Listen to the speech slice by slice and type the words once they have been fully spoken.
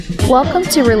Welcome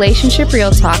to Relationship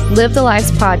Real Talk, Live the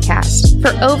Lives podcast.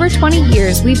 For over 20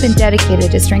 years, we've been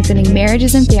dedicated to strengthening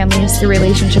marriages and families through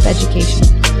relationship education.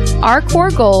 Our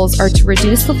core goals are to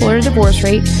reduce the Florida divorce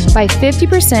rate by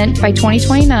 50% by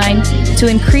 2029, to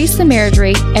increase the marriage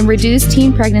rate, and reduce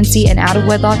teen pregnancy and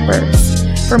out-of-wedlock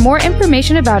births. For more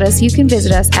information about us, you can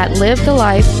visit us at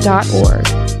livethelife.org.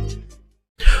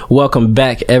 Welcome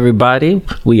back, everybody.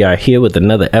 We are here with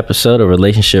another episode of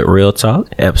Relationship Real Talk,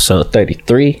 episode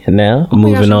 33 now.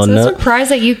 Moving on up. I'm so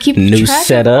surprised that you keep New track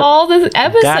setup. of all the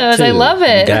episodes. I love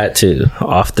it. Got to.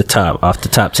 Off the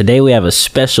top. Today we have a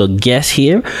special guest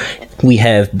here. We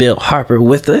have Bill Harper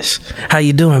with us. How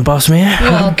you doing, boss man?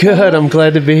 I'm good. I'm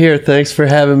glad to be here. Thanks for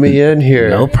having me in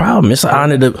here. No problem. It's an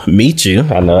honor to meet you.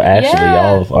 I know Ashley,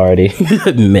 y'all have already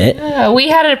met. We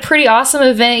had a pretty awesome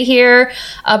event here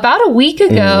about a week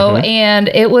ago, and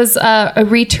it was a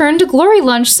Return to Glory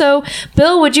lunch. So,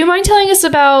 Bill, would you mind telling us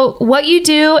about what you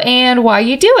do and why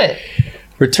you do it?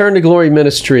 Return to Glory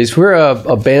Ministries. We're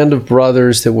a band of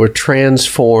brothers that were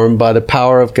transformed by the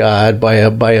power of God, by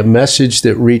a message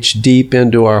that reached deep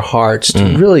into our hearts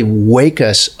to really wake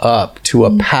us up to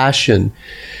a passion,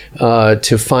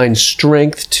 to find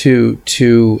strength,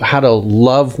 to how to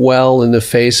love well in the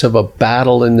face of a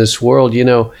battle in this world, you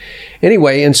know.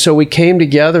 Anyway, and so we came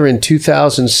together in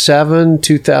 2007,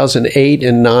 2008,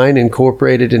 and 2009,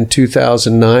 incorporated in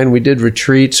 2009. We did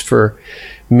retreats for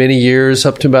many years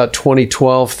up to about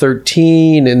 2012,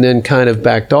 13, and then kind of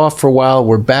backed off for a while.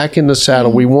 We're back in the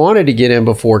saddle. We wanted to get in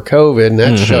before COVID, and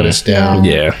that shut us down.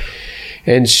 Yeah.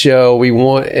 And so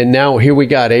and now here we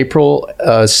got April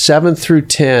 7th through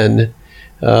 10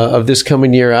 of this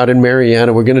coming year out in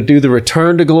Mariana. We're going to do the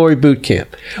Return to Glory Boot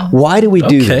Camp. Why do we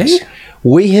do this?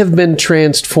 We have been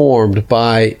transformed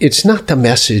by, it's not the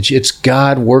message, it's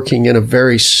God working in a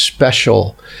very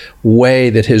special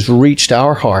way that has reached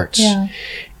our hearts. Yeah.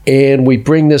 And we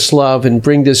bring this love and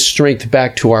bring this strength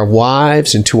back to our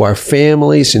wives and to our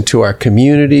families and to our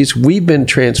communities. We've been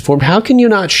transformed. How can you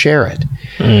not share it?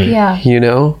 Yeah. You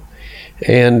know?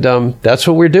 And that's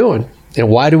what we're doing. And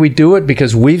why do we do it?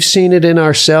 Because we've seen it in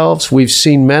ourselves. We've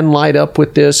seen men light up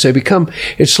with this.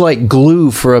 It's like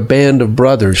glue for a band of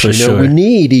brothers. Sure. We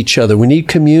need each other. We need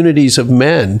communities of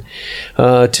men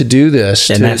to do this.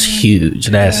 And that's huge.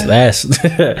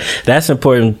 That's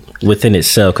important within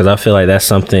itself, because I feel like that's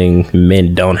something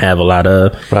men don't have a lot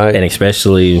of. Right. And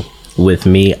especially with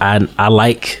me, I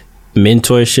like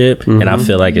mentorship, and I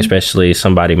feel like especially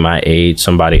somebody my age,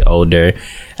 somebody older,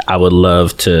 I would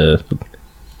love to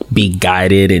be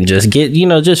guided and just get,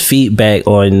 just feedback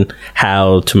on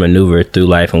how to maneuver through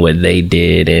life and what they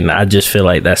did. And I just feel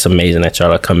like that's amazing that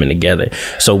y'all are coming together.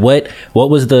 So what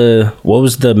was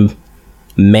the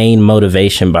main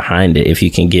motivation behind it, if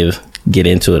you can get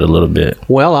into it a little bit?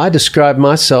 Well, I describe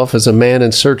myself as a man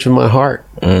in search of my heart.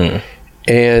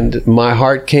 And my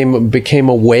heart became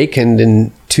awakened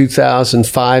in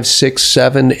 2005, 6,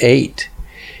 7, 8.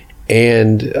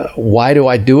 And why do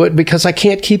I do it? Because I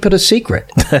can't keep it a secret.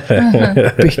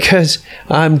 Because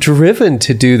I'm driven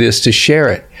to do this, to share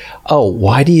it. Oh,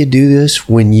 why do you do this?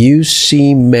 When you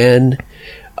see men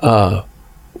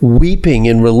weeping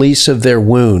in release of their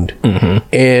wound,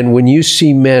 and when you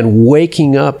see men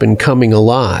waking up and coming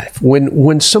alive,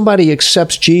 when somebody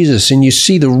accepts Jesus and you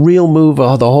see the real move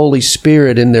of the Holy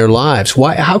Spirit in their lives,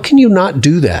 how can you not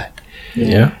do that?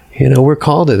 Yeah. We're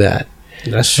called to that.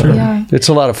 That's true. Yeah. It's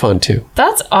a lot of fun too.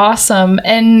 That's awesome.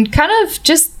 And kind of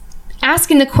just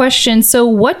asking the question, so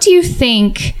what do you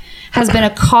think has been a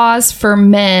cause for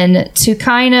men to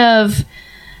kind of,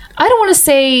 I don't want to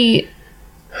say,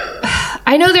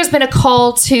 I know there's been a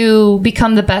call to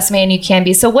become the best man you can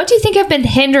be. So what do you think have been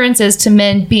hindrances to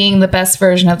men being the best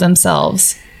version of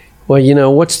themselves? Well, I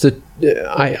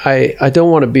don't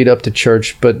want to beat up the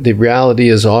church, but the reality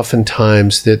is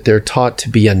oftentimes that they're taught to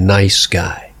be a nice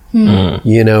guy.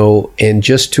 And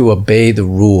just to obey the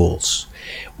rules,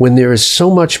 when there is so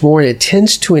much more. It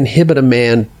tends to inhibit a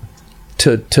man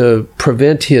to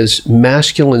prevent his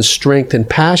masculine strength and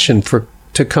passion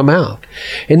to come out.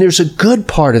 And there's a good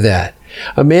part of that.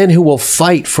 A man who will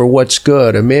fight for what's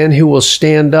good, a man who will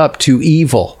stand up to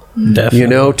evil,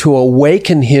 Definitely. To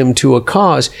awaken him to a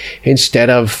cause instead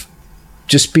of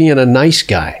just being a nice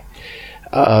guy.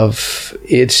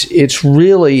 It's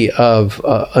really of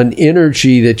an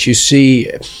energy that you see.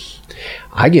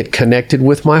 I get connected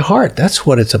with my heart. That's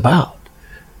what it's about,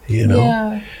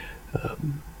 Yeah.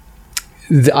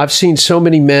 I've seen so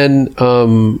many men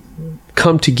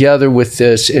come together with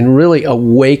this and really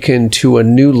awaken to a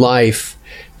new life,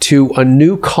 to a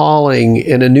new calling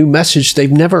and a new message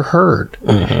they've never heard.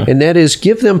 And that is,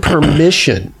 give them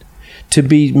permission to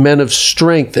be men of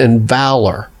strength and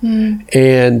valor.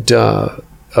 And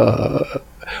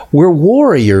we're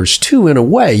warriors too, in a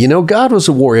way. You know, God was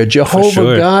a warrior,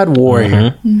 Jehovah God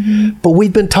warrior. But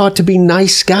we've been taught to be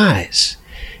nice guys.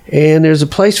 And there's a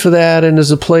place for that, and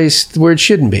there's a place where it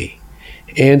shouldn't be.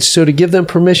 And so to give them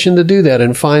permission to do that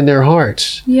and find their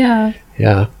hearts. Yeah.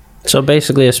 Yeah. So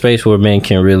basically a space where men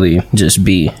can really just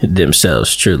be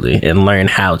themselves truly and learn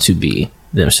how to be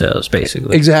themselves,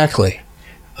 basically. Exactly.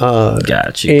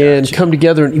 Gotcha. And come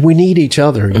together. We need each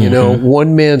other. You know,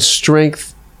 one man's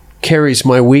strength carries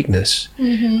my weakness.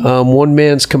 One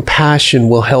man's compassion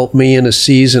will help me in a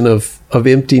season of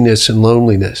emptiness and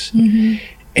loneliness.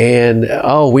 And,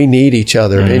 we need each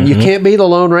other. And you can't be the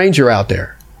Lone Ranger out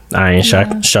there. Iron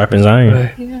sharpens iron.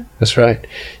 Right. Yeah. That's right.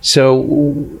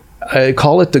 So I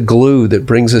call it the glue that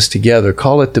brings us together.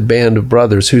 Call it the band of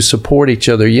brothers who support each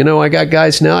other. You know, I got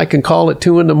guys now I can call at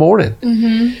 2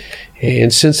 a.m.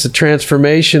 And since the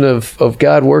transformation of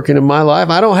God working in my life,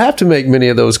 I don't have to make many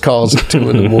of those calls at 2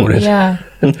 a.m. Yeah.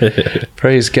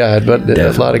 Praise God. But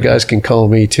a lot of guys can call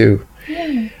me too.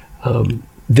 Yeah.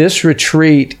 This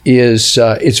retreat is,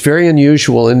 it's very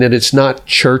unusual in that it's not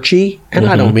churchy. And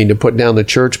I don't mean to put down the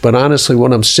church, but honestly,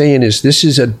 what I'm saying is this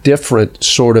is a different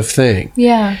sort of thing.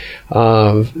 Yeah.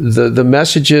 The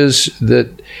messages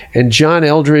and John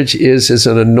Eldredge is as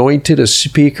an anointed a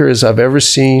speaker as I've ever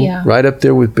seen, right up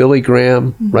there with Billy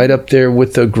Graham, right up there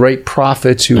with the great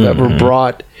prophets who ever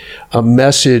brought a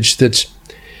message that's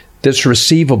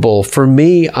receivable. For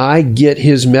me, I get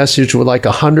his message with like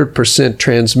 100%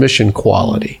 transmission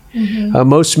quality.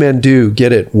 Most men do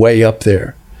get it way up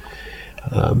there.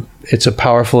 It's a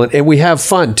powerful, and we have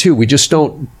fun too. We just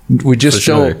don't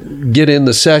get in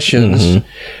the sessions.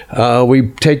 We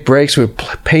take breaks with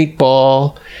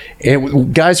paintball,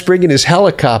 and guys bringing his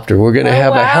helicopter. We're going to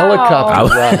have a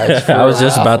helicopter ride. I was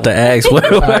just about to ask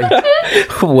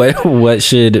what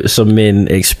should some men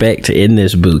expect in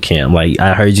this boot camp? Like,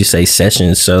 I heard you say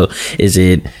sessions. So is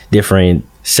it different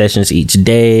sessions each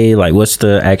day? Like, what's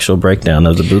the actual breakdown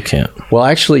of the boot camp? Well,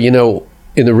 actually, you know,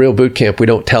 in the real boot camp, we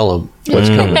don't tell them what's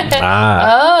coming. It's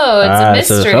a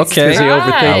mystery. Okay. Because they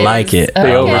overthink it. I like it. They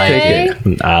overthink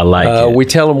it. I like it. We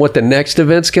tell them what the next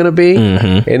event's going to be,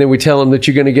 and then we tell them that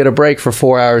you're going to get a break for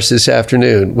 4 hours this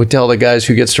afternoon. We tell the guys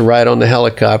who gets to ride on the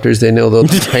helicopters, they know they'll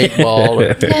do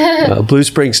paintball. Blue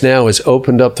Springs now has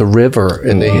opened up the river,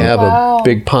 and they have a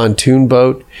big pontoon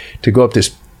boat to go up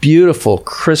this beautiful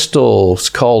crystals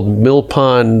called Mill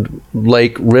Pond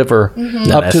Lake River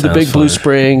up to the big Blue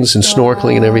Springs and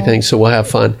snorkeling and everything. So we'll have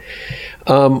fun.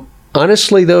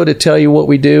 Honestly, though, to tell you what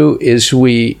we do is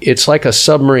it's like a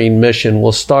submarine mission.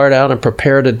 We'll start out and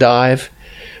prepare to dive.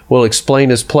 We'll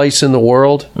explain his place in the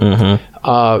world.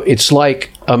 It's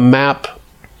like a map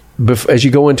as you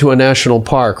go into a national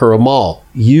park or a mall.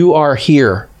 You are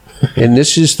here, and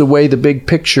this is the way the big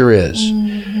picture is.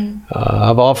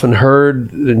 I've often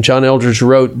heard, and John Eldredge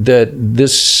wrote, that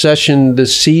this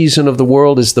season of the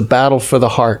world is the battle for the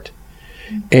heart.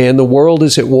 And the world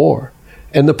is at war.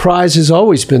 And the prize has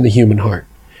always been the human heart.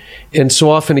 And so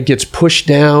often it gets pushed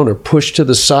down or pushed to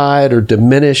the side or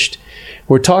diminished.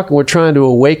 We're trying to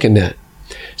awaken that.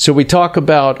 So we talk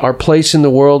about our place in the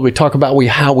world. We talk about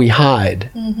how we hide,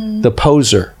 the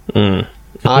poser.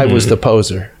 I was the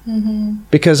poser.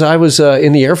 Because I was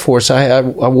in the Air Force. I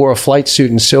wore a flight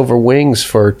suit and silver wings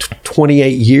for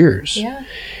 28 years. Yeah.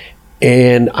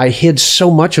 And I hid so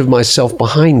much of myself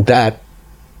behind that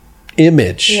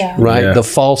image, right? Yeah. The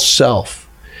false self.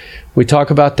 We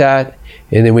talk about that,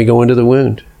 and then we go into the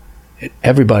wound.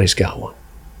 Everybody's got one.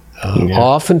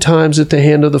 Oftentimes at the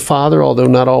hand of the Father, although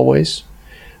not always.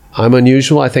 I'm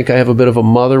unusual. I think I have a bit of a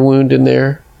mother wound in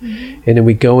there. And then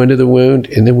we go into the wound,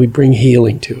 and then we bring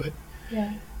healing to it.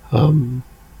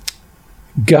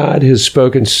 God has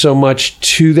spoken so much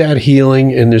to that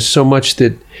healing, and there's so much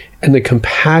and the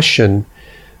compassion,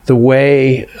 the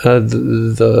way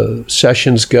the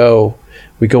sessions go.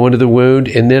 We go into the wound,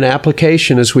 and then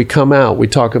application as we come out. We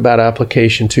talk about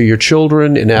application to your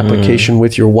children and application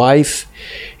with your wife,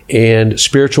 and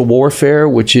spiritual warfare,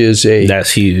 which is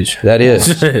that's huge. That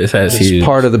is. That's huge.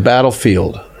 Part of the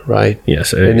battlefield, right? Yes,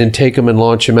 sir. And then take them and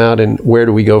launch them out, and where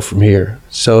do we go from here?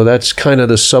 So that's kind of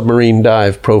the submarine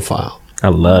dive profile. I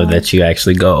love that you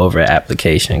actually go over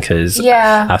application, because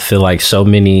I feel like so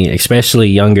many, especially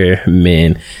younger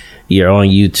men, you're on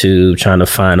YouTube trying to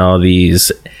find all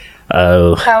these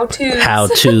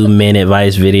how-to men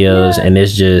advice videos, and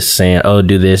it's just saying, oh,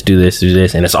 do this,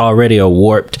 and it's already a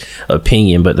warped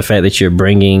opinion. But the fact that you're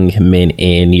bringing men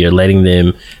in, you're letting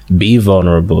them be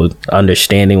vulnerable,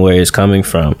 understanding where it's coming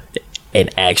from, and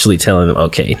actually telling them,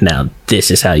 okay, now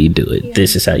this is how you do it.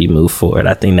 This is how you move forward.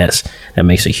 I think that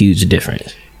makes a huge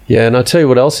difference. Yeah, and I'll tell you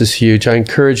what else is huge. I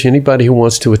encourage anybody who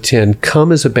wants to attend,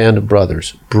 come as a band of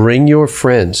brothers. Bring your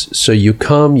friends. So you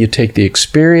come, you take the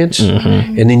experience,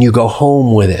 and then you go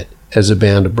home with it as a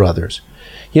band of brothers.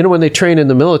 You know, when they train in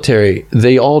the military,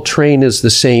 they all train as the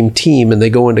same team, and they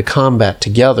go into combat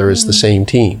together as the same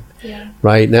team. Yeah.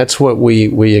 Right? And that's what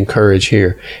we encourage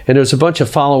here. And there's a bunch of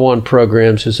follow-on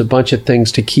programs. There's a bunch of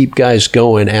things to keep guys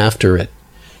going after it,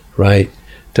 right?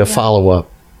 To follow up.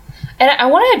 And I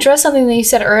want to address something that you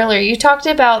said earlier. You talked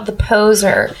about the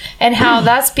poser and how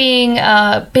that's being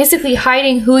basically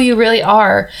hiding who you really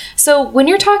are. So when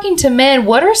you're talking to men,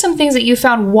 what are some things that you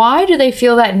found? Why do they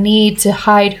feel that need to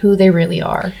hide who they really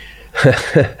are?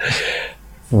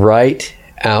 Right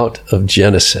out of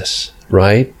Genesis,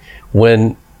 right?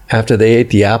 When after they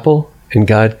ate the apple and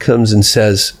God comes and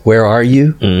says, "Where are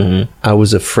you?" I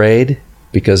was afraid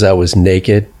because I was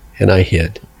naked and I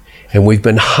hid. And we've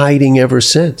been hiding ever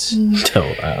since.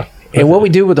 Oh, wow. And what we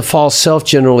do with the false self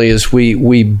generally is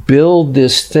we build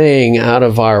this thing out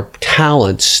of our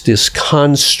talents, this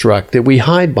construct that we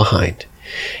hide behind.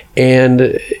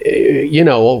 And, you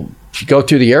know, if you go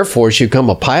through the Air Force, you become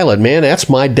a pilot, man, that's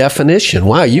my definition.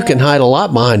 Wow, you can hide a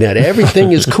lot behind that.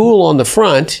 Everything is cool on the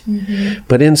front,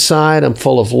 but inside I'm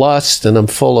full of lust and I'm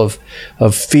full of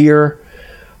fear.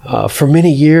 For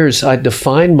many years, I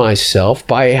defined myself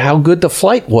by how good the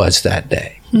flight was that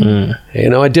day. You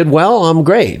know, I did well, I'm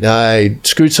great. I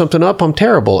screwed something up, I'm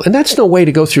terrible. And that's no way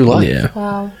to go through life. Yeah.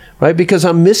 Wow. Right? Because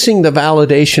I'm missing the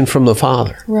validation from the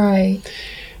Father. Right.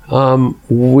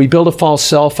 We build a false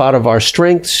self out of our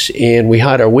strengths, and we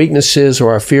hide our weaknesses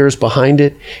or our fears behind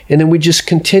it. And then we just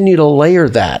continue to layer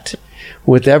that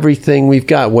with everything we've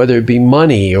got, whether it be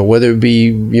money or whether it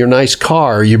be your nice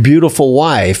car, or your beautiful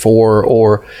wife,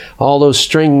 or all those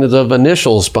strings of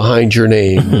initials behind your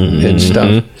name and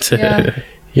stuff.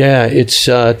 Yeah, it's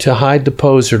to hide the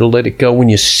poser, to let it go when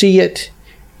you see it,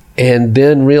 and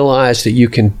then realize that you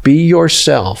can be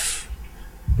yourself,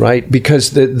 right?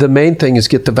 Because the main thing is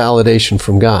get the validation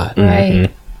from God.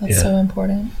 Right. That's so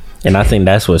important. And I think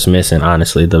that's what's missing,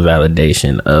 honestly, the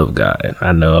validation of God.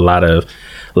 I know a lot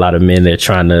of men, they're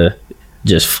trying to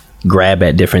just grab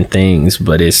at different things,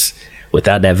 but it's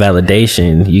without that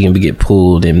validation, you can get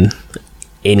pulled in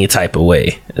any type of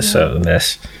way. So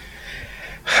that's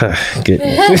good.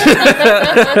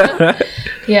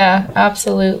 Yeah,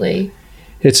 absolutely.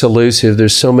 It's elusive.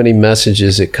 There's so many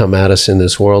messages that come at us in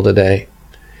this world today.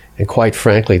 And quite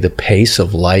frankly, the pace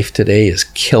of life today is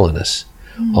killing us.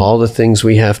 All the things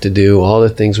we have to do, all the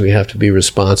things we have to be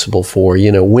responsible for.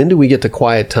 You know, when do we get the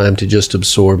quiet time to just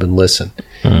absorb and listen?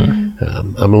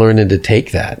 I'm learning to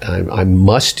take that. I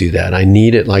must do that. I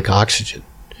need it like oxygen.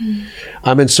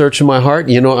 I'm in search of my heart.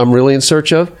 You know, I'm really in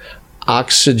search of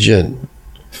oxygen,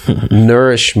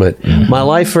 nourishment. My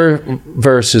life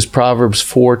verse is Proverbs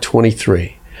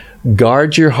 4:23.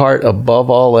 Guard your heart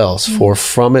above all else, for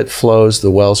from it flows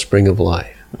the wellspring of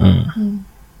life.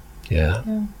 Yeah.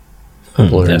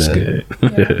 That's good.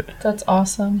 Yeah, that's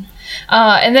awesome.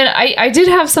 And then I did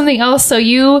have something else. So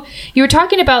you were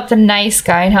talking about the nice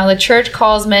guy and how the church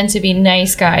calls men to be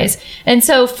nice guys. And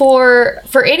so for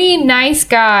any nice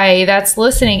guy that's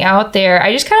listening out there,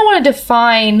 I just kind of want to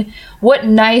define what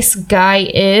nice guy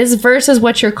is versus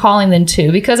what you're calling them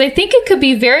to, because I think it could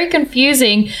be very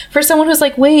confusing for someone who's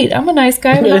like, wait, I'm a nice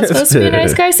guy, I'm not supposed to be a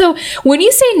nice guy. So when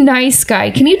you say nice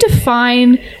guy, can you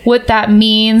define what that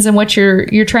means and what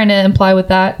you're trying to imply with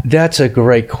that? That's a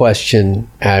great question,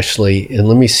 Ashley, and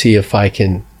let me see if I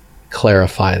can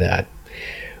clarify that.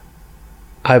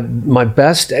 My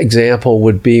best example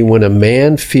would be when a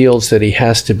man feels that he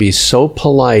has to be so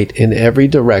polite in every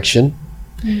direction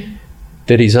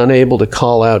that he's unable to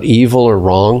call out evil or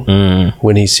wrong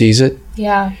when he sees it.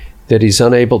 Yeah. That he's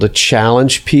unable to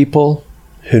challenge people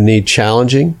who need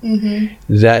challenging.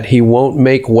 That he won't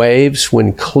make waves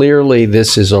when clearly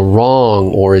this is a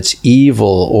wrong, or it's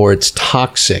evil, or it's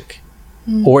toxic,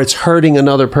 or it's hurting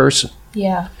another person.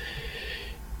 Yeah.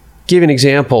 Give you an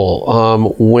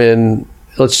example. When,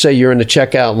 let's say you're in the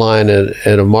checkout line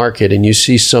at a market and you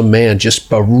see some man just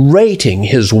berating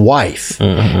his wife,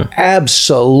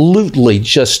 absolutely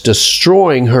just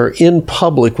destroying her in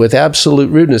public with absolute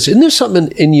rudeness. Isn't there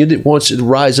something in you that wants to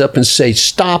rise up and say,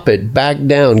 stop it, back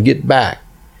down, get back?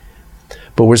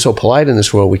 But we're so polite in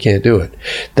this world, we can't do it.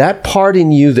 That part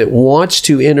in you that wants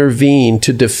to intervene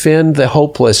to defend the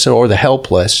hopeless or the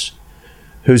helpless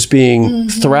who's being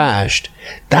thrashed,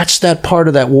 that's that part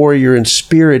of that warrior in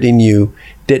spirit in you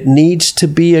that needs to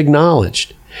be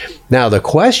acknowledged. Now, the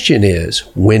question is,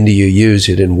 when do you use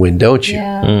it and when don't you?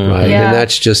 Right? Yeah. And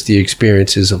that's just the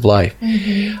experiences of life.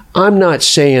 I'm not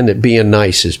saying that being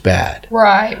nice is bad.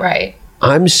 Right.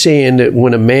 I'm saying that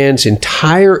when a man's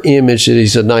entire image that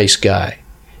he's a nice guy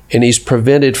and he's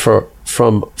prevented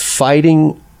from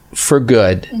fighting for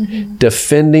good,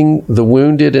 defending the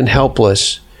wounded and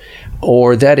helpless,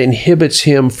 or that inhibits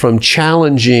him from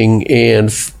challenging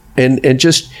and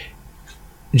just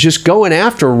going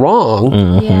after wrong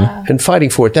and fighting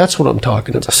for it. That's what I'm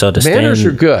talking about. So manners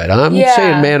are good. I'm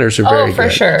saying manners are very good. for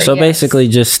sure. So basically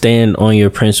just stand on your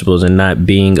principles and not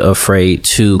being afraid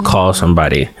to call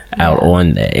somebody out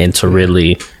on that and to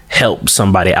really help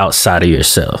somebody outside of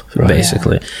yourself,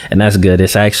 basically. And that's good.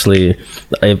 It's actually,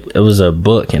 it was a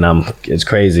book, and it's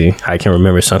crazy. I can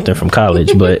remember something from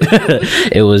college, but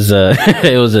it was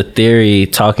a theory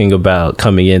talking about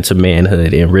coming into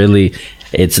manhood, and really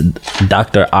it's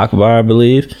Dr. Akbar, I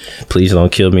believe. Please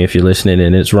don't kill me if you're listening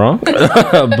and it's wrong.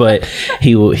 But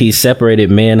he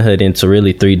separated manhood into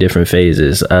really 3 different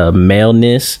phases: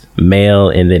 maleness, male,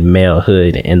 and then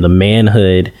malehood. And the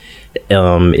manhood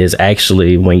is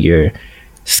actually when you're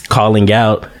calling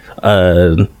out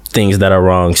things that are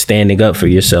wrong, standing up for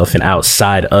yourself and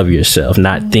outside of yourself,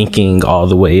 not thinking all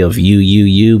the way of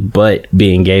you, but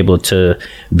being able to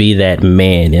be that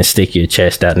man and stick your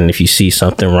chest out. And if you see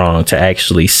something wrong, to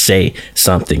actually say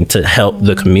something to help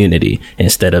the community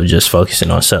instead of just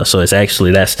focusing on self. So it's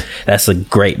actually, that's a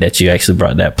great that you actually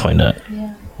brought that point up.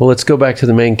 Well, let's go back to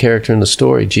the main character in the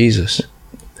story, Jesus.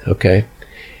 Okay.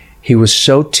 He was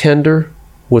so tender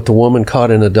with the woman caught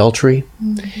in adultery.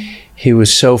 He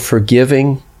was so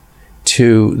forgiving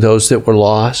to those that were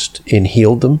lost and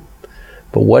healed them.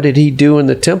 But what did he do in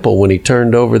the temple when he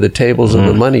turned over the tables of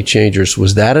the money changers?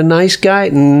 Was that a nice guy?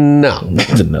 No.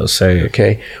 No, sir.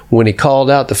 Okay. When he called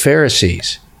out the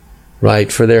Pharisees,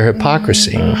 right, for their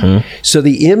hypocrisy. So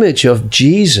the image of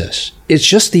Jesus, it's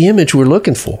just the image we're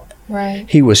looking for. Right.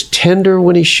 He was tender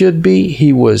when he should be.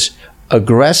 He was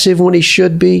aggressive when he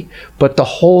should be. But the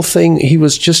whole thing, he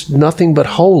was just nothing but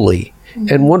holy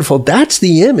and wonderful. That's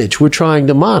the image we're trying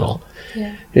to model.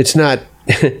 Yeah. It's not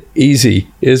easy,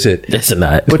 is it? It's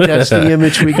not. But that's the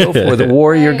image we go for, the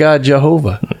warrior God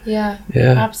Jehovah. Yeah,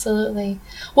 absolutely.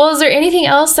 Well, is there anything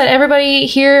else that everybody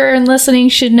here and listening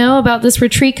should know about this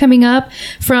retreat coming up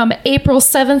from April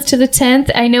 7th to the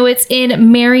 10th? I know it's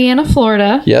in Marianna,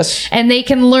 Florida. Yes. And they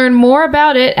can learn more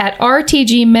about it at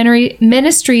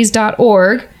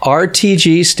rtgministries.org.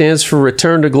 RTG stands for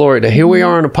Return to Glory. Now, here we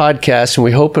are on a podcast, and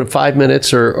we hope in 5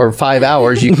 minutes or 5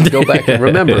 hours you can go back and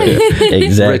remember it.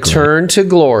 Exactly. Return to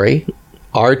Glory,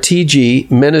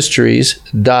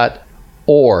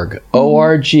 rtgministries.org,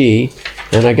 O-R-G,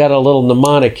 and I got a little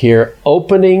mnemonic here,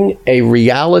 opening a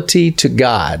reality to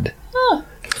God.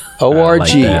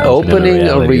 O-R-G, like opening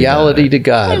a reality to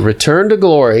God. Return to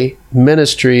Glory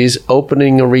Ministries,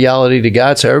 opening a reality to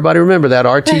God. So everybody remember that,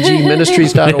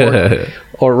 rtgministries.org,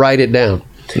 or write it down.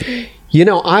 You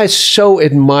know, I so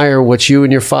admire what you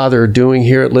and your father are doing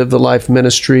here at Live the Life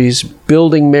Ministries,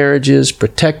 building marriages,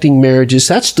 protecting marriages.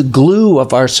 That's the glue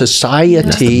of our society,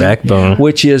 That's the backbone,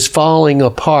 which is falling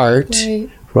apart,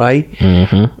 right?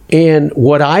 And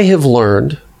what I have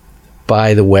learned,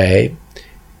 by the way,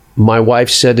 my wife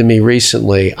said to me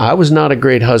recently, I was not a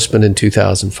great husband in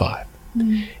 2005.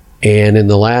 And in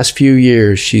the last few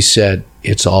years, she said,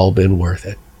 it's all been worth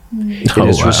it. It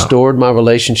has restored my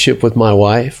relationship with my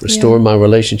wife, restored my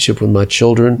relationship with my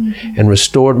children, and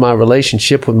restored my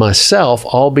relationship with myself,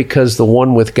 all because the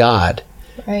one with God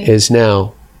is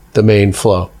now the main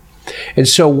flow. And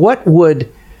so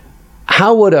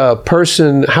how would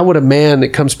a man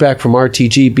that comes back from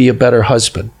RTG be a better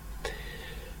husband?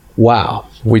 Wow,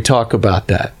 we talk about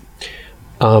that.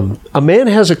 A man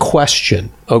has a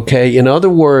question, okay? In other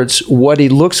words, what he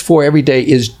looks for every day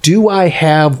is, do I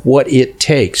have what it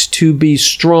takes to be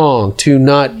strong, to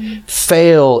not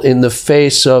fail in the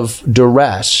face of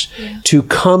duress, to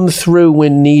come through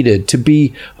when needed, to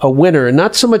be a winner, and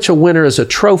not so much a winner as a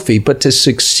trophy, but to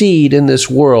succeed in this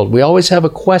world? We always have a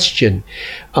question.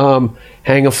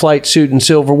 Hang a flight suit and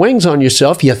silver wings on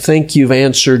yourself. You think you've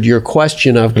answered your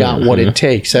question, I've got what it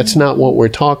takes. That's not what we're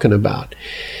talking about.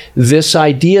 This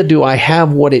idea, do I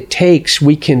have what it takes?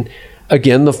 We can,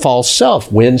 again, the false self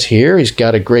wins here. He's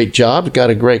got a great job, got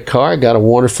a great car, got a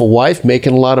wonderful wife,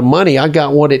 making a lot of money. I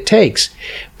got what it takes.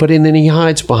 But and then he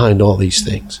hides behind all these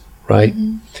things, right?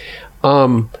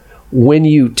 When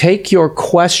you take your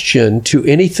question to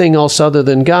anything else other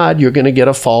than God, you're going to get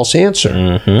a false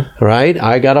answer, right?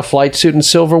 I got a flight suit and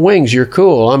silver wings. You're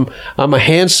cool. I'm a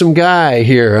handsome guy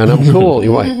here, and I'm cool.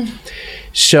 You're right.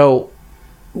 So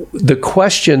the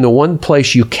question, the one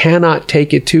place you cannot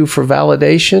take it to for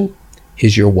validation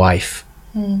is your wife.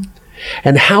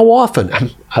 And how often,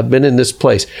 I've been in this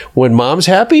place, when mom's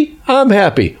happy, I'm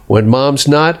happy. When mom's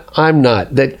not, I'm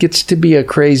not. That gets to be a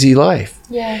crazy life.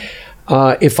 Yeah.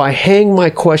 If I hang my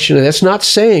question, that's not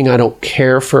saying I don't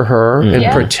care for her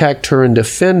and protect her and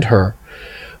defend her.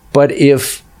 But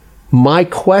if my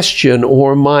question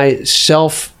or my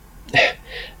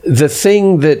the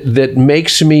thing that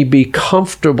makes me be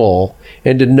comfortable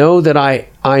and to know that I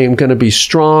am going to be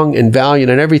strong and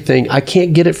valiant and everything, I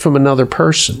can't get it from another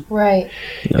person. Right.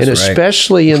 And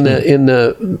especially in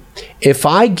the if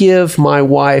I give my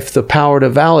wife the power to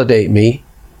validate me,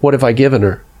 what have I given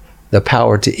her? The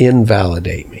power to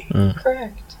invalidate me.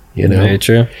 Correct. You know? Very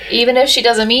true. Even if she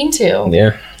doesn't mean to.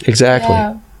 Yeah. Exactly.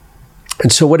 Yeah.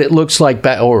 And so what it looks like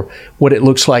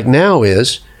now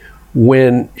is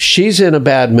when she's in a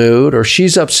bad mood or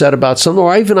she's upset about something,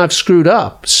 or even I've screwed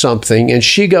up something and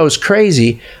she goes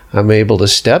crazy, I'm able to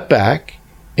step back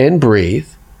and breathe,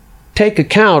 take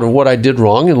account of what I did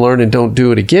wrong and learn and don't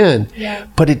do it again. Yeah.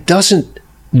 But it doesn't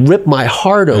rip my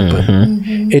heart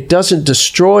open. It doesn't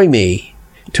destroy me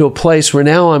to a place where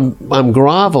now I'm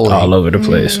groveling All over the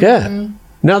place. Yeah.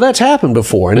 Now, that's happened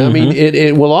before. And I mean,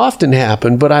 it will often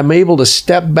happen, but I'm able to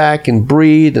step back and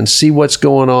breathe and see what's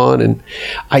going on. And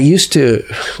I used to,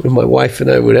 when my wife and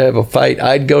I would have a fight,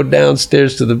 I'd go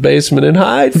downstairs to the basement and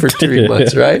hide for 3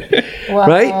 months, right? Wow.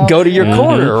 Right? Go to your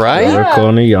corner, right? Your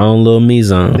corner, your own little me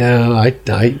zone. No,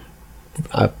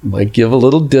 I might give a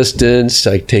little distance.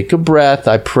 I take a breath.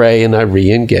 I pray and I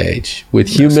re-engage with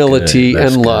humility good.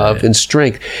 That's and love good. and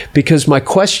strength, because my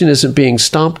question isn't being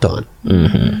stomped on.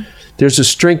 There's a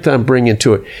strength I'm bringing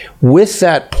to it. With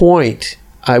that point,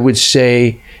 I would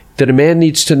say that a man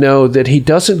needs to know that he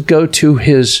doesn't go to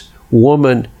his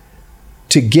woman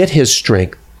to get his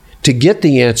strength, to get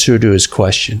the answer to his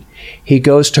question. He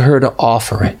goes to her to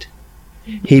offer it.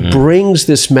 He brings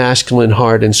this masculine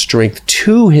heart and strength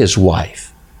to his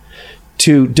wife,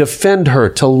 to defend her,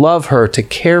 to love her, to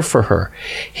care for her.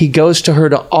 He goes to her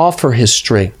to offer his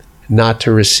strength, not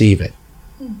to receive it.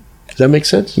 Does that make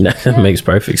sense? That makes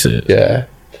perfect sense. Yeah.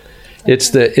 It's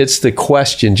the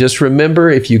question. Just remember,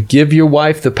 if you give your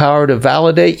wife the power to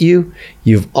validate you,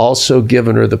 you've also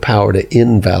given her the power to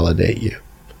invalidate you.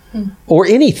 Or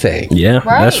anything. Yeah,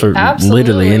 Right, that's for absolutely.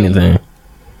 literally anything.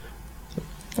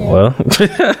 Well,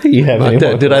 you have any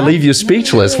more? Did I leave you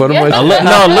speechless? What am I saying?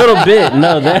 No, a little bit.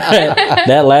 No,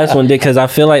 that last one did, because I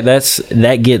feel like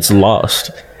that gets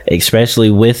lost,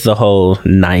 especially with the whole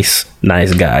nice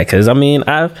guy. Because I mean,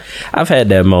 I've had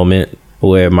that moment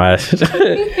where my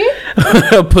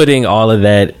putting all of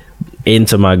that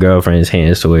into my girlfriend's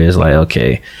hands, to where it's like,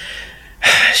 okay,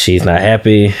 she's not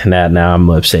happy now I'm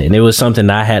upset, and it was something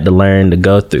I had to learn to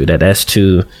go through. That's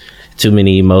too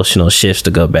many emotional shifts to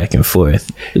go back and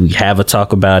forth. We have a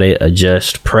talk about it,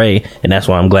 adjust, pray, and that's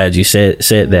why I'm glad you said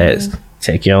that.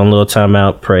 Take your own little time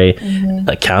out, pray,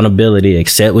 accountability,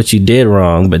 accept what you did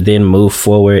wrong, but then move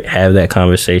forward, have that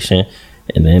conversation,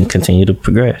 and then continue to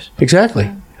progress.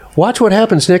 Exactly. Watch what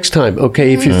happens next time.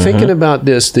 Okay, if you're thinking about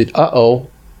this, that,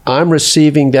 I'm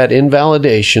receiving that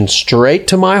invalidation straight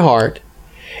to my heart,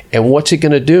 and what's it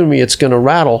going to do to me? It's going to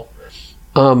rattle.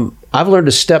 I've learned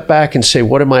to step back and say,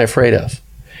 what am I afraid of?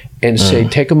 And say,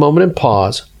 take a moment and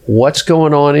pause. What's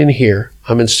going on in here?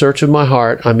 I'm in search of my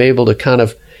heart. I'm able to kind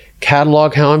of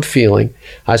catalog how I'm feeling.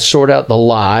 I sort out the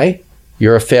lie.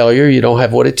 You're a failure. You don't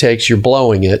have what it takes. You're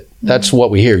blowing it. That's what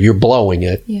we hear. You're blowing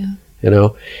it. Yeah. You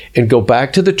know, and go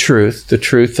back to the truth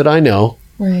that I know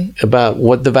Right. about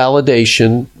what the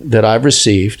validation that I've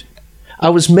received. I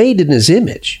was made in his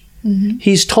image.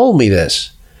 He's told me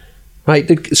this, right?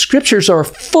 The scriptures are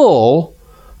full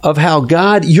of how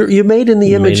God, you're made in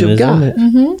the image of God.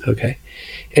 Okay.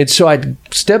 And so I'd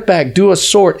step back, do a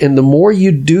sort, and the more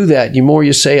you do that, the more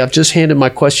you say, I've just handed my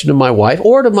question to my wife,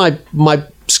 or to my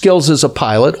skills as a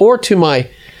pilot, or to my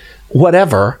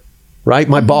whatever, right?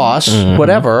 My boss,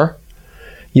 whatever.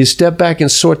 You step back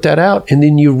and sort that out, and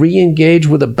then you re-engage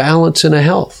with a balance and a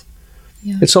health.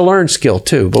 Yeah. It's a learned skill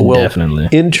too, but we'll Definitely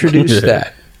introduce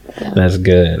that. That's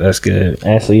good.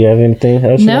 Ashley, you have anything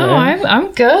else? No,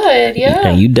 I'm good. Yeah.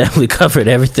 And you definitely covered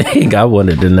everything I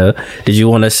wanted to know. Did you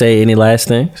want to say any last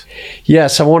things?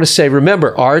 Yes, I want to say,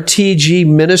 remember,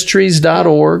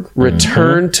 rtgministries.org,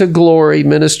 Return to Glory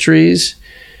Ministries,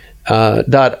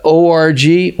 .org.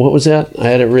 What was that? I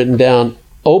had it written down.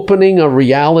 Opening a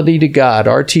Reality to God,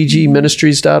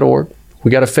 rtgministries.org. We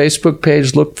got a Facebook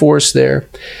page. Look for us there.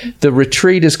 The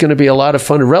retreat is going to be a lot of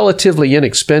fun, relatively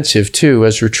inexpensive too,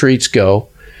 as retreats go.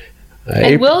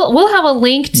 And we'll have a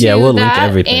link to we'll that, link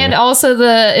everything. and also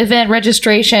the event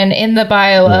registration in the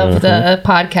bio of the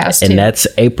podcast too. And that's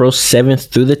April 7th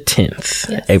through the 10th.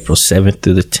 Yes. April 7th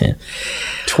through the 10th.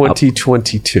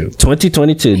 2022.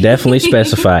 2022, definitely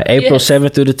specify. April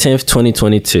 7th through the 10th,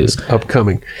 2022.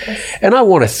 Upcoming. And I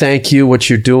want to thank you, what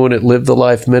you're doing at Live the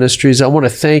Life Ministries. I want to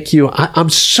thank you. I'm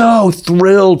so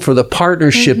thrilled for the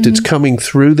partnership that's coming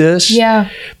through this. Yeah.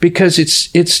 Because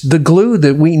it's the glue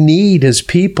that we need as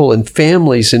people and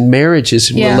families and marriages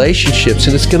and relationships.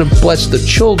 And it's going to bless the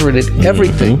children and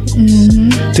everything.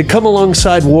 To come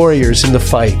alongside warriors in the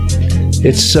fight.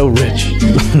 It's so rich.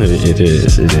 It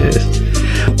is.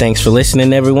 Thanks for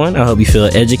listening, everyone. I hope you feel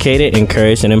educated,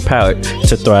 encouraged, and empowered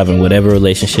to thrive in whatever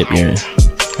relationship you're in.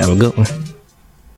 Have a good one.